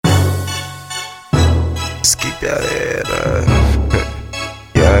keep your head up.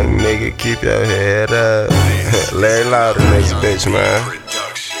 Young nigga, keep your head up. LarryLOUD in this bitch, man.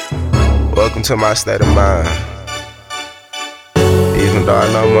 Welcome to my state of mind. Even though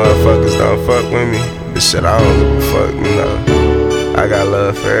I know motherfuckers don't fuck with me, but shit, I don't give a fuck, you know. I got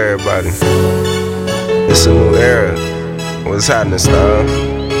love for everybody. It's a new era. What's happening, Stone?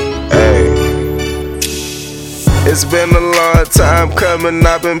 Hey. It's been a long time coming,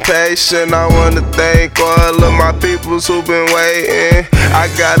 I've been patient. I wanna thank all of my peoples who been waiting. I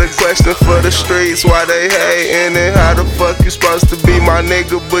got a question for the streets, why they hating? And how the fuck you supposed to be my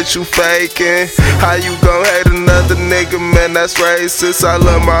nigga but you faking? How you gon' hate another nigga, man, that's racist. I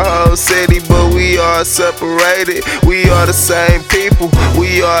love my whole city, but we all separated. We are the same people,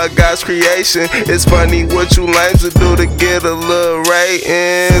 we are God's creation. It's funny what you lames will do to get a little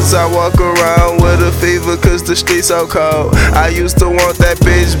ratings. I walk around with a fever cause the streets so cold. I used to want that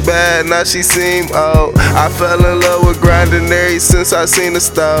bitch bad, now she seem old. I fell in love with grinding ever since I seen the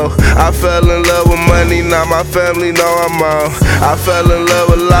stove. I fell in love with money, now my family know I'm on. I fell in love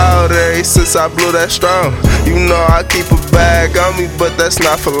with loud ever since I blew that strong. You know I keep a bag on me, but that's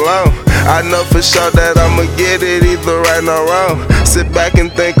not for long. I know for sure that I'ma get it either right or wrong. Sit back and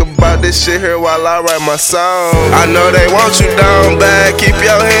think about this shit here while I write my song. I know they want you down bad, keep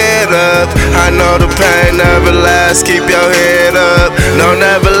your head up. I know the pain never lasts, keep your head up. No,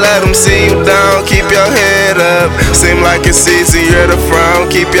 never let them see you down, keep your head up. Seem like it's easier to frown,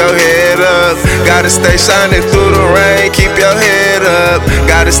 keep your head up. Gotta stay shining through the rain, keep your head up.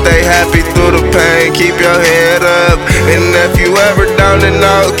 Gotta stay happy through the pain, keep your head up. And if you ever down and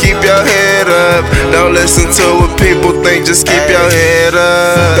out, keep your head up. Don't listen to what people think, just keep your head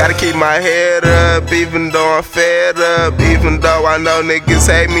up. Gotta keep my head up, even though I'm fed up. Even though I know niggas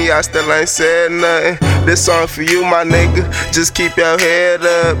hate me, I still ain't said nothing. This song for you, my nigga, just keep your head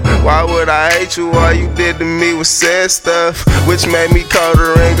up. Why would I hate you? All you did to me was said stuff, which made me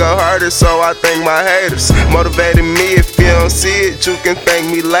colder and go harder, so I thank my haters. Motivated me, if you don't see it, you can thank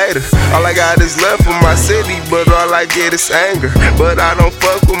me later. All I got is love for my city, but all I get is anger. But I don't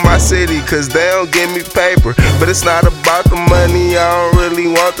fuck with my city, cause they don't give me paper. But it's not about the money, I don't really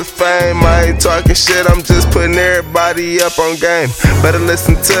want the fame. I ain't talking shit, I'm just putting everybody up on game. Better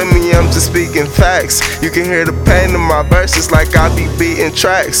listen to me, I'm just speaking facts. You can hear the pain in my verses like I be beating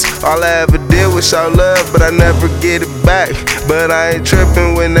tracks. All I ever did was show love, but I never get it back. But I ain't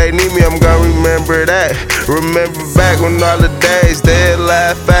tripping, when they need me, I'm gonna remember that. Remember back when all the days they'd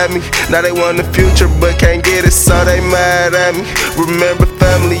laugh at me. Now they want the future but can't get it, so they mad at me. Remember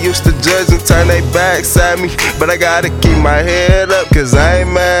family used to judge and turn their backs at me. But I gotta keep my head up, cause I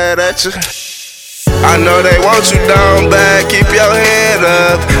ain't mad at you. I know they want you down bad, keep your head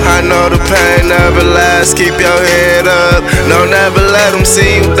up. I know the pain never lasts, keep your head up. No, never let them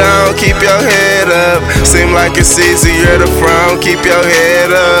see you down, keep your head up. Seem like it's easier to frown, keep your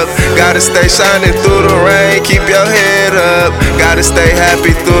head up. Gotta stay shining through the rain, keep your head up. Gotta stay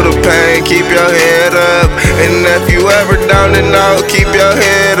happy through the pain, keep your head up. And if you ever down and out, keep your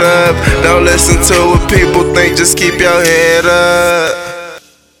head up. Don't listen to what people think, just keep your head up.